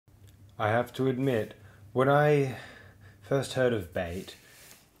I have to admit, when I first heard of Bait,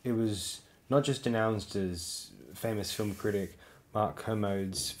 it was not just announced as famous film critic Mark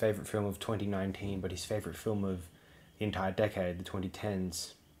Kermode's favourite film of 2019, but his favourite film of the entire decade, the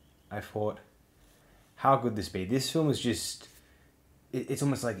 2010s. I thought, how could this be? This film is just. It's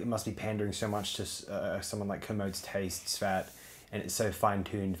almost like it must be pandering so much to someone like Kermode's tastes that, and it's so fine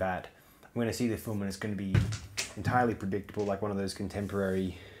tuned that I'm going to see the film and it's going to be entirely predictable, like one of those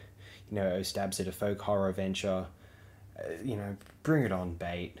contemporary, stabs at a folk horror venture. Bring it on,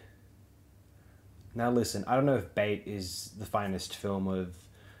 Bait. Now listen, I don't know if Bait is the finest film of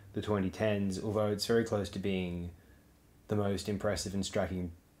the 2010s, although it's very close to being the most impressive and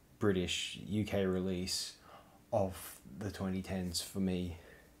striking British UK release of the 2010s for me.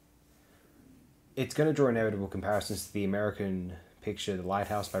 It's going to draw inevitable comparisons to the American picture The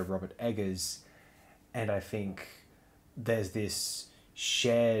Lighthouse by Robert Eggers, and I think there's this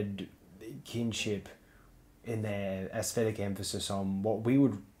shared kinship in their aesthetic emphasis on what we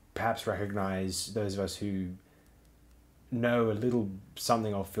would perhaps recognize, those of us who know a little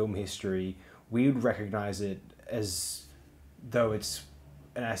something of film history, we would recognize it as though it's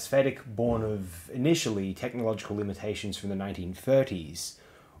an aesthetic born of initially technological limitations from the 1930s,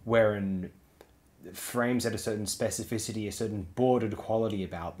 wherein frames had a certain specificity, a certain bordered quality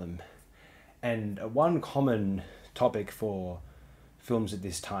about them. And one common topic for films at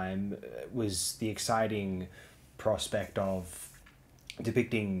this time was the exciting prospect of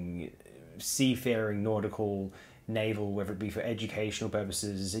depicting seafaring, nautical, naval, whether it be for educational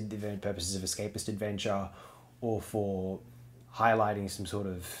purposes, purposes of escapist adventure, or for highlighting some sort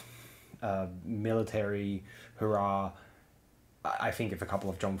of military hurrah. I think of a couple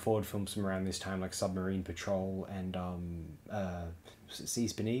of John Ford films from around this time, like Submarine Patrol and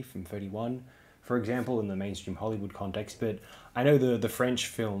Seas Beneath from 31, for example, in the mainstream Hollywood context. But I know the French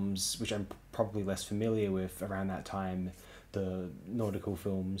films, which I'm probably less familiar with around that time, the nautical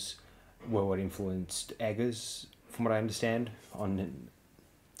films, were what influenced Eggers, from what I understand, on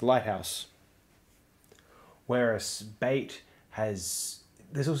The Lighthouse. Whereas Bait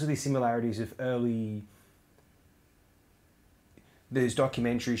there's also these similarities of there's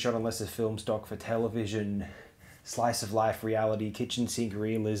documentary shot on lesser film stock for television, slice of life reality, kitchen sink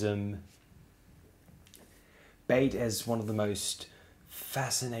realism. Bait as one of the most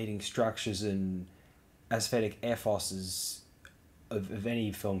fascinating structures and aesthetic ethoses of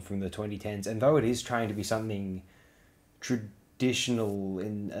any film from the 2010s, and though it is trying to be something traditional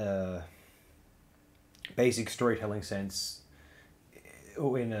in a basic storytelling sense,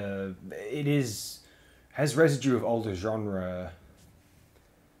 has residue of older genre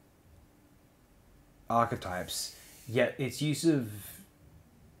archetypes, yet its use of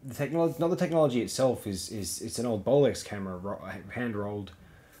the technology, not the technology itself, it's an old Bolex camera, hand-rolled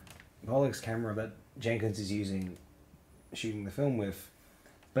Bolex camera that Jenkins is using, shooting the film with,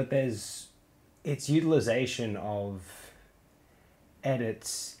 but there's its utilization of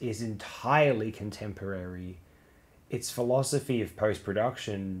edits is entirely contemporary. Its philosophy of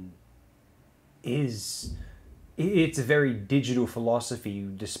post-production it's a very digital philosophy,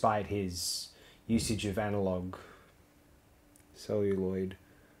 despite his usage of analog celluloid.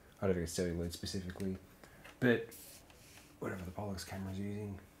 I don't think it's celluloid specifically, but whatever the Bolex camera is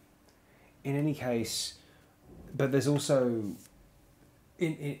using. In any case, but there's also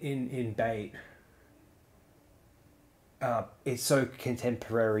in Bait, it's so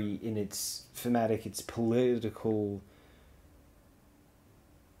contemporary in its thematic, its political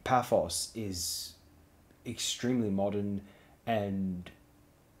pathos is extremely modern, and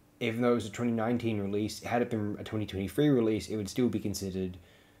even though it was a 2019 release, had it been a 2023 release, it would still be considered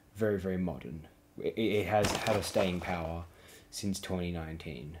very, very modern. It has had a staying power since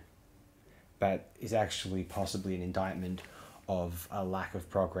 2019. That is actually possibly an indictment of a lack of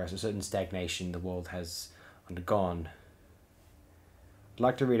progress, a certain stagnation the world has undergone. I'd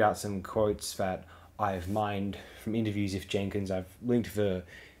like to read out some quotes that I've mined from interviews with Jenkins. I've linked the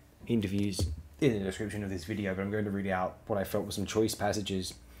interviews in the description of this video, but I'm going to read out what I felt were some choice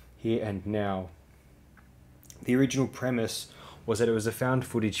passages here and now. The original premise was that it was a found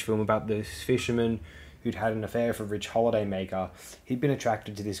footage film about this fisherman who'd had an affair with a rich holidaymaker. He'd been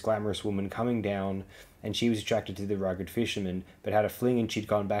attracted to this glamorous woman coming down, and she was attracted to the rugged fisherman, but had a fling and she'd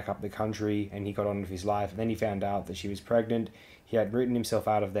gone back up the country, and he got on with his life. And then he found out that she was pregnant. He had written himself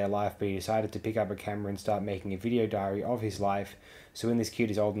out of their life, but he decided to pick up a camera and start making a video diary of his life, so when this kid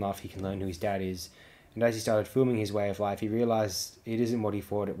is old enough, he can learn who his dad is. And as he started filming his way of life, he realized it isn't what he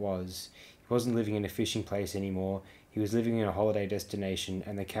thought it was. He wasn't living in a fishing place anymore. He was living in a holiday destination,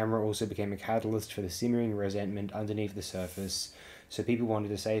 and the camera also became a catalyst for the simmering resentment underneath the surface. So people wanted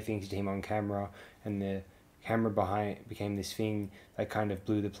to say things to him on camera, and the camera behind became this thing that kind of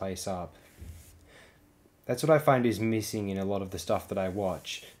blew the place up. That's what I find is missing in a lot of the stuff that I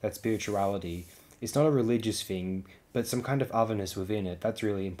watch, that spirituality. It's not a religious thing, but some kind of otherness within it. That's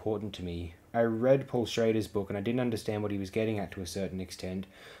really important to me. I read Paul Schrader's book and I didn't understand what he was getting at to a certain extent,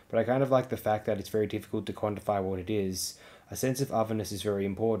 but I kind of like the fact that it's very difficult to quantify what it is. A sense of otherness is very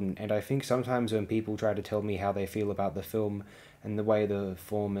important, and I think sometimes when people try to tell me how they feel about the film and the way the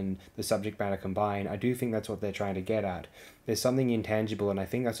form and the subject matter combine, I do think that's what they're trying to get at. There's something intangible, and I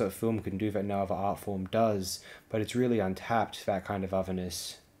think that's what film can do that no other art form does, but it's really untapped, that kind of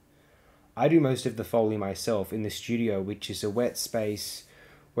otherness. I do most of the Foley myself in the studio, which is a wet space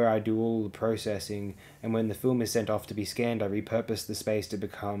where I do all the processing, and when the film is sent off to be scanned, I repurpose the space to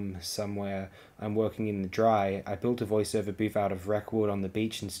become somewhere I'm working in the dry. I built a voiceover booth out of wreck wood on the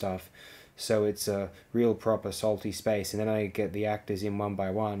beach and stuff, so it's a real proper salty space, and then I get the actors in one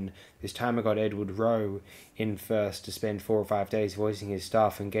by one. This time I got Edward Rowe in first to spend 4 or 5 days voicing his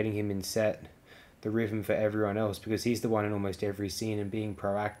stuff and getting him in set the rhythm for everyone else, because he's the one in almost every scene and being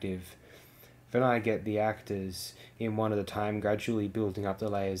proactive. Then I get the actors in one at a time, gradually building up the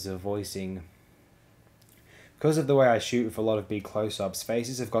layers of voicing. Because of the way I shoot with a lot of big close-ups,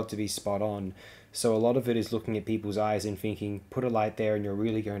 faces have got to be spot on, so a lot of it is looking at people's eyes and thinking, put a light there and you're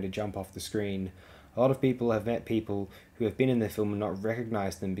really going to jump off the screen. A lot of people have met people who have been in the film and not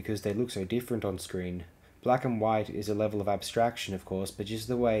recognized them because they look so different on screen. Black and white is a level of abstraction, of course, but just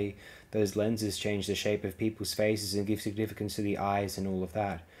the way those lenses change the shape of people's faces and give significance to the eyes and all of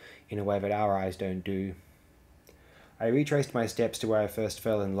that, in a way that our eyes don't do. I retraced my steps to where I first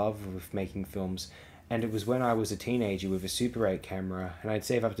fell in love with making films, and it was when I was a teenager with a Super 8 camera, and I'd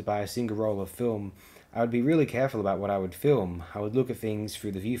save up to buy a single roll of film. I would be really careful about what I would film. I would look at things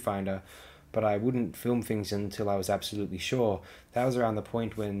through the viewfinder, but I wouldn't film things until I was absolutely sure. That was around the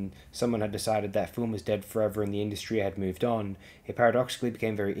point when someone had decided that film was dead forever and the industry had moved on. It paradoxically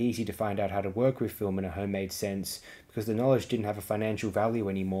became very easy to find out how to work with film in a homemade sense, because the knowledge didn't have a financial value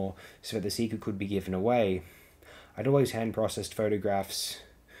anymore, so that the secret could be given away. I'd always hand-processed photographs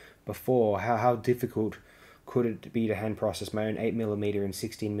before. How difficult could it be to hand-process my own 8mm and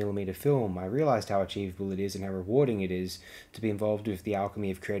 16mm film? I realized how achievable it is and how rewarding it is to be involved with the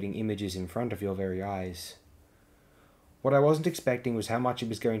alchemy of creating images in front of your very eyes. What I wasn't expecting was how much it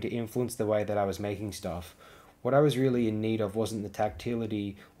was going to influence the way that I was making stuff. What I was really in need of wasn't the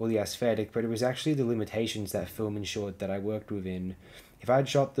tactility or the aesthetic, but it was actually the limitations that film ensured that I worked within. If I had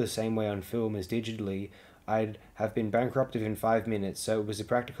shot the same way on film as digitally, I'd have been bankrupt within 5 minutes, so it was a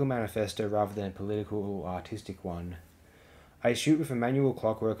practical manifesto rather than a political or artistic one. I shoot with a manual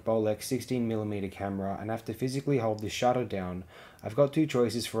clockwork Bolex 16mm camera and have to physically hold the shutter down. I've got 2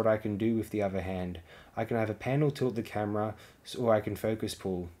 choices for what I can do with the other hand. I can either pan or tilt the camera, or I can focus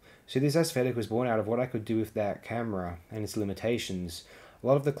pull. So this aesthetic was born out of what I could do with that camera and its limitations. A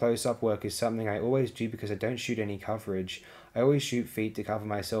lot of the close-up work is something I always do because I don't shoot any coverage. I always shoot feet to cover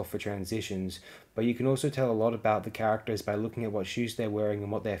myself for transitions, but you can also tell a lot about the characters by looking at what shoes they're wearing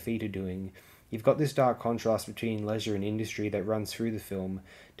and what their feet are doing. You've got this dark contrast between leisure and industry that runs through the film.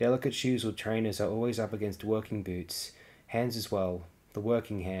 Delicate shoes or trainers are always up against working boots. Hands as well. The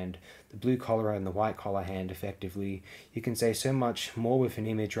working hand, the blue collar and the white collar hand, effectively. You can say so much more with an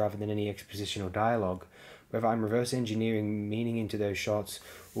image rather than any exposition or dialogue. Whether I'm reverse engineering meaning into those shots,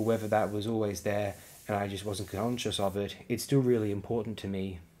 or whether that was always there and I just wasn't conscious of it, it's still really important to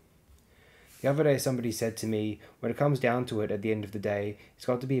me. The other day somebody said to me, when it comes down to it at the end of the day, it's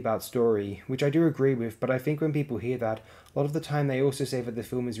got to be about story, which I do agree with, but I think when people hear that, a lot of the time they also say that the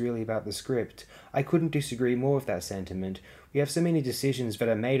film is really about the script. I couldn't disagree more with that sentiment. We have so many decisions that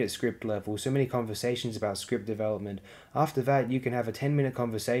are made at script level, so many conversations about script development. After that, you can have a 10-minute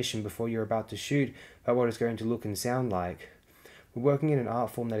conversation before you're about to shoot about what it's going to look and sound like. We're working in an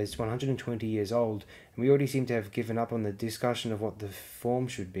art form that is 120 years old, and we already seem to have given up on the discussion of what the form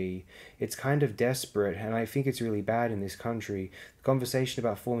should be. It's kind of desperate, and I think it's really bad in this country. The conversation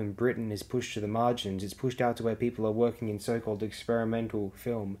about form in Britain is pushed to the margins. It's pushed out to where people are working in so-called experimental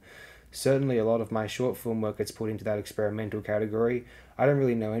film. Certainly a lot of my short film work gets put into that experimental category. I don't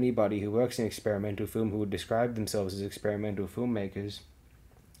really know anybody who works in experimental film who would describe themselves as experimental filmmakers.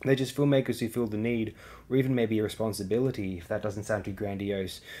 They're just filmmakers who feel the need, or even maybe a responsibility, if that doesn't sound too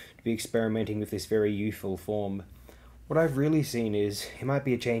grandiose, to be experimenting with this very youthful form. What I've really seen is, it might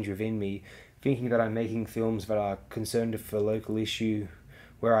be a change within me, thinking that I'm making films that are concerned with a local issue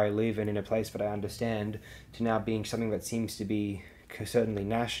where I live and in a place that I understand, to now being something that seems to be certainly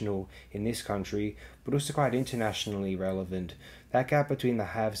national in this country, but also quite internationally relevant. That gap between the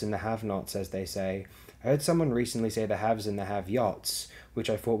haves and the have-nots, as they say, I heard someone recently say the haves and the have-yachts, which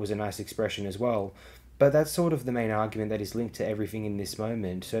I thought was a nice expression as well. But that's sort of the main argument that is linked to everything in this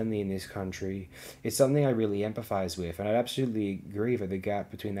moment, certainly in this country. It's something I really empathise with, and I'd absolutely agree that the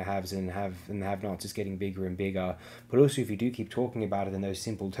gap between the haves and the have-nots is getting bigger and bigger. But also, if you do keep talking about it in those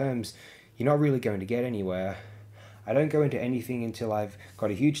simple terms, you're not really going to get anywhere. I don't go into anything until I've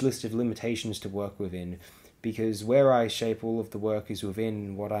got a huge list of limitations to work within, because where I shape all of the work is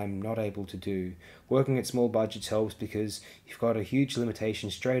within what I'm not able to do. Working at small budgets helps because you've got a huge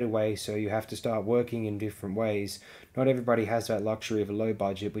limitation straight away, so you have to start working in different ways. Not everybody has that luxury of a low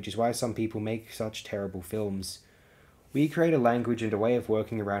budget, which is why some people make such terrible films. We create a language and a way of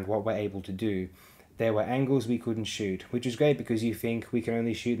working around what we're able to do. There were angles we couldn't shoot, which is great because you think we can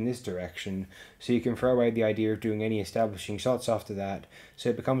only shoot in this direction, so you can throw away the idea of doing any establishing shots after that, so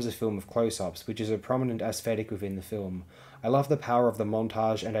it becomes a film of close-ups, which is a prominent aesthetic within the film. I love the power of the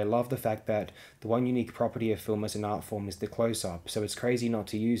montage, and I love the fact that the one unique property of film as an art form is the close-up, so it's crazy not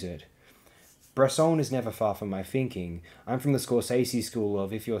to use it. Bresson is never far from my thinking. I'm from the Scorsese school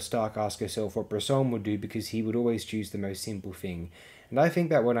of if you're stuck, ask yourself what Bresson would do because he would always choose the most simple thing. And I think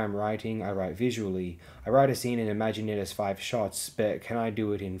that when I'm writing, I write visually. I write a scene and imagine it as 5 shots, but can I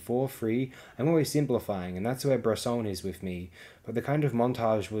do it in 4, 3? I'm always simplifying, and that's where Bresson is with me. But the kind of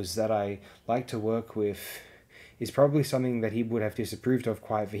montage was that I like to work with is probably something that he would have disapproved of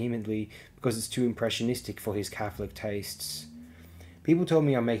quite vehemently because it's too impressionistic for his Catholic tastes. People told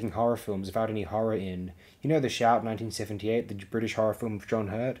me I'm making horror films without any horror in. You know The Shout 1978, the British horror film with John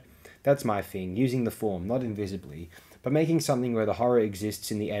Hurt? That's my thing, using the form, not invisibly, but making something where the horror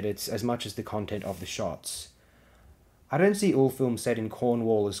exists in the edits as much as the content of the shots. I don't see all films set in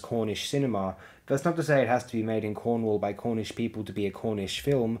Cornwall as Cornish cinema. That's not to say it has to be made in Cornwall by Cornish people to be a Cornish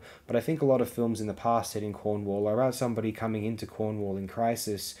film, but I think a lot of films in the past set in Cornwall are about somebody coming into Cornwall in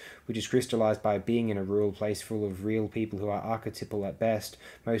crisis, which is crystallised by being in a rural place full of real people who are archetypal at best,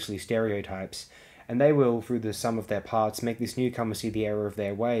 mostly stereotypes. And they will, through the sum of their parts, make this newcomer see the error of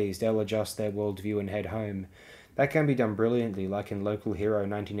their ways. They'll adjust their worldview and head home. That can be done brilliantly, like in Local Hero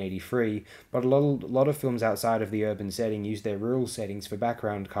 1983, but a lot of films outside of the urban setting use their rural settings for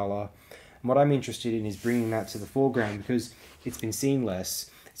background colour. And what I'm interested in is bringing that to the foreground because it's been seen less.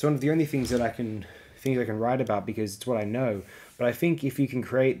 It's one of the only things I can write about because it's what I know. But I think if you can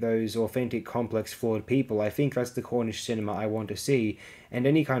create those authentic, complex, flawed people, I think that's the Cornish cinema I want to see, and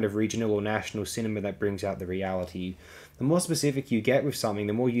any kind of regional or national cinema that brings out the reality. The more specific you get with something,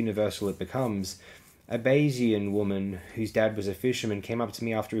 the more universal it becomes. A Bayesian woman whose dad was a fisherman came up to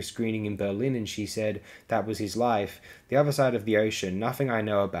me after a screening in Berlin and she said that was his life. The other side of the ocean, nothing I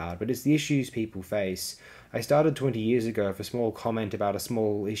know about, but it's the issues people face. I started 20 years ago with a small comment about a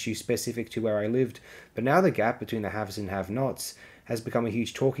small issue specific to where I lived, but now the gap between the haves and have-nots has become a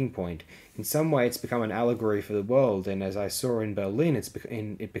huge talking point. In some way it's become an allegory for the world, and as I saw in Berlin,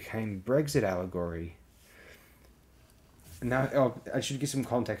 it became Brexit allegory. Now, I should give some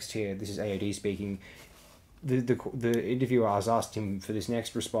context here. This is AOD speaking. The interviewer has asked him for this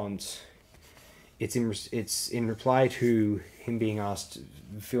next response. It's in reply to him being asked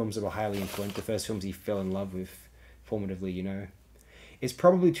films that were highly influential, the first films he fell in love with formatively, you know. It's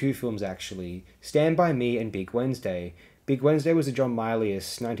probably 2 films, actually. Stand By Me and Big Wednesday. Big Wednesday was a John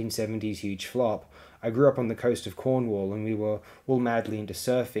Milius 1970s huge flop. I grew up on the coast of Cornwall and we were all madly into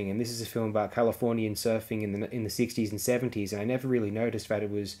surfing, and this is a film about Californian surfing in the 60s and 70s, and I never really noticed that it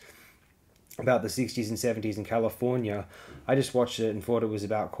was about the 60s and 70s in California. I just watched it and thought it was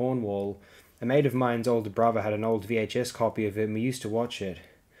about Cornwall. A mate of mine's older brother had an old VHS copy of it and we used to watch it.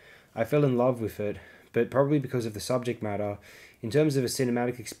 I fell in love with it, but probably because of the subject matter. In terms of a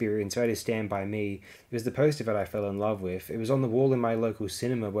cinematic experience, that is Stand By Me. It was the poster that I fell in love with. It was on the wall in my local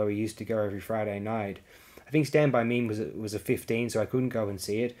cinema where we used to go every Friday night. I think Stand By Me was a 15, so I couldn't go and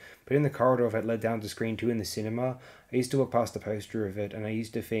see it, but in the corridor that led down to screen 2 in the cinema, I used to walk past the poster of it, and I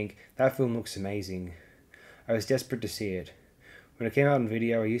used to think, that film looks amazing. I was desperate to see it. When it came out on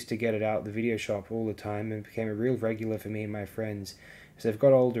video, I used to get it out the video shop all the time, and it became a real regular for me and my friends. As I've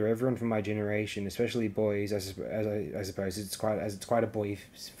got older, everyone from my generation, especially boys, I suppose it's quite a boy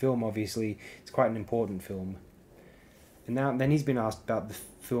film. Obviously, it's quite an important film. And then he's been asked about the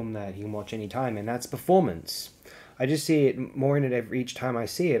film that he can watch any time, and that's Performance. I just see it more in it each time I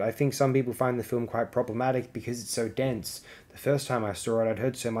see it. I think some people find the film quite problematic because it's so dense. The first time I saw it, I'd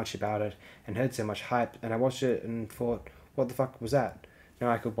heard so much about it and heard so much hype, and I watched it and thought, what the fuck was that? Now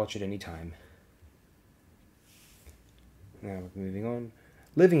I could watch it any time. Now, moving on.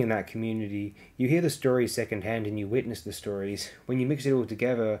 Living in that community, you hear the stories secondhand and you witness the stories. When you mix it all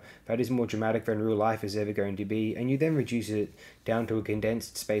together, that is more dramatic than real life is ever going to be, and you then reduce it down to a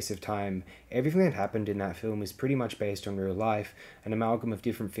condensed space of time. Everything that happened in that film is pretty much based on real life, an amalgam of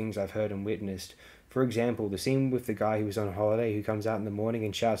different things I've heard and witnessed. For example, the scene with the guy who was on holiday who comes out in the morning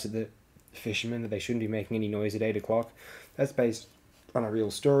and shouts at the fishermen that they shouldn't be making any noise at 8 o'clock, that's based on a real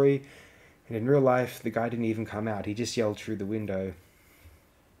story, and in real life, the guy didn't even come out, he just yelled through the window.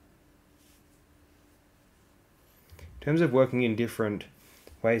 In terms of working in different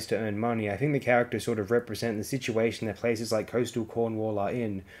ways to earn money, I think the characters sort of represent the situation that places like coastal Cornwall are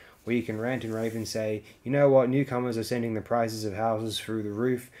in, where you can rant and rave and say, you know what, newcomers are sending the prices of houses through the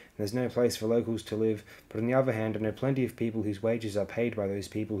roof, and there's no place for locals to live, but on the other hand, I know plenty of people whose wages are paid by those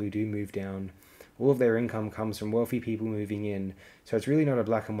people who do move down. All of their income comes from wealthy people moving in, so it's really not a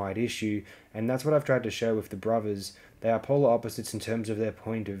black and white issue, and that's what I've tried to show with the brothers. They are polar opposites in terms of their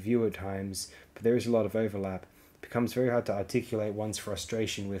point of view at times, but there is a lot of overlap. It becomes very hard to articulate one's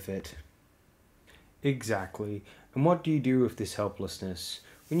frustration with it. Exactly. And what do you do with this helplessness?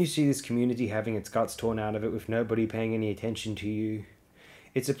 When you see this community having its guts torn out of it with nobody paying any attention to you,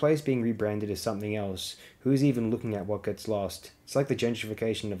 it's a place being rebranded as something else. Who's even looking at what gets lost? It's like the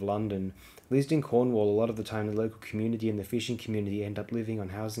gentrification of London. At least in Cornwall, a lot of the time the local community and the fishing community end up living on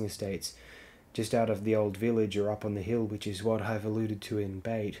housing estates just out of the old village or up on the hill, which is what I've alluded to in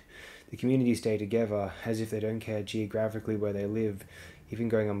Bait. The communities stay together as if they don't care geographically where they live, even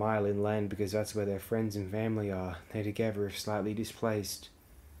going a mile inland because that's where their friends and family are. They're together if slightly displaced.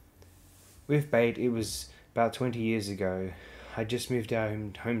 With Bait, it was about 20 years ago. I just moved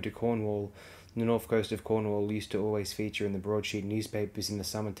home to Cornwall. The north coast of Cornwall used to always feature in the broadsheet newspapers in the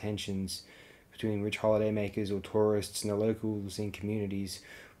summer tensions between rich holidaymakers or tourists and the locals in communities,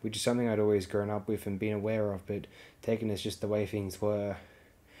 which is something I'd always grown up with and been aware of, but taken as just the way things were.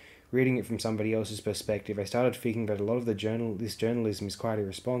 Reading it from somebody else's perspective, I started thinking that a lot of this journalism is quite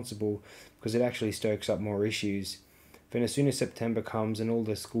irresponsible because it actually stokes up more issues. Then as soon as September comes and all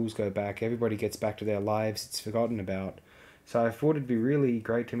the schools go back, everybody gets back to their lives, it's forgotten about. So I thought it'd be really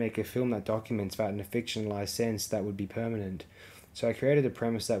great to make a film that documents that in a fictionalized sense that would be permanent. So I created a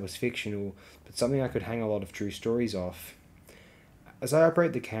premise that was fictional, but something I could hang a lot of true stories off. As I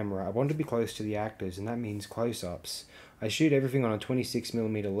operate the camera, I want to be close to the actors, and that means close-ups. I shoot everything on a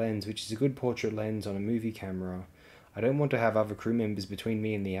 26mm lens, which is a good portrait lens on a movie camera. I don't want to have other crew members between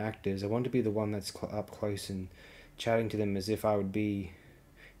me and the actors. I want to be the one that's up close and chatting to them as if I would be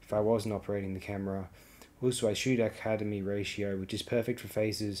if I wasn't operating the camera. Also, I shoot Academy ratio, which is perfect for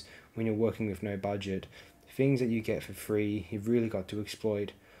faces when you're working with no budget. Things that you get for free, you've really got to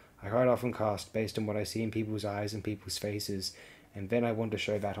exploit. I quite often cast based on what I see in people's eyes and people's faces, and then I want to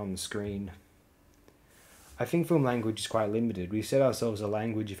show that on the screen. I think film language is quite limited. We've set ourselves a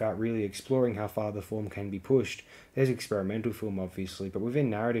language without really exploring how far the form can be pushed. There's experimental film, obviously, but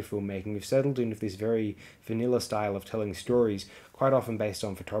within narrative filmmaking, we've settled in with this very vanilla style of telling stories, quite often based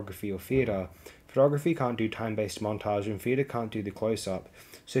on photography or theatre. Photography can't do time-based montage, and theatre can't do the close-up.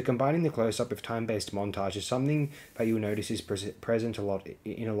 So combining the close-up with time-based montage is something that you'll notice is present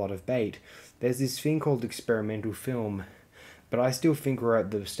in a lot of Bait. There's this thing called experimental film, but I still think we're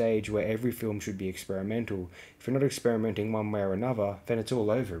at the stage where every film should be experimental. If you're not experimenting one way or another, then it's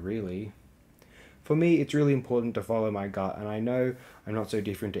all over, really. For me, it's really important to follow my gut, and I know I'm not so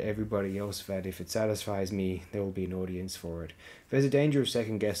different to everybody else that if it satisfies me, there will be an audience for it. There's a danger of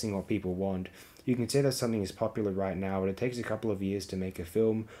second-guessing what people want. You can say that something is popular right now, but it takes a couple of years to make a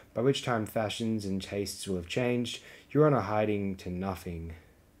film, by which time fashions and tastes will have changed. You're on a hiding to nothing.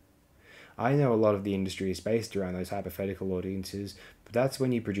 I know a lot of the industry is based around those hypothetical audiences, but that's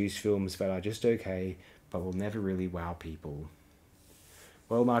when you produce films that are just okay, but will never really wow people.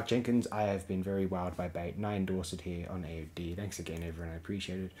 Well, Mark Jenkins, I have been very wowed by Bait, and I endorse it here on AOD. Thanks again, everyone. I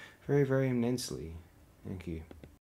appreciate it very, very immensely. Thank you.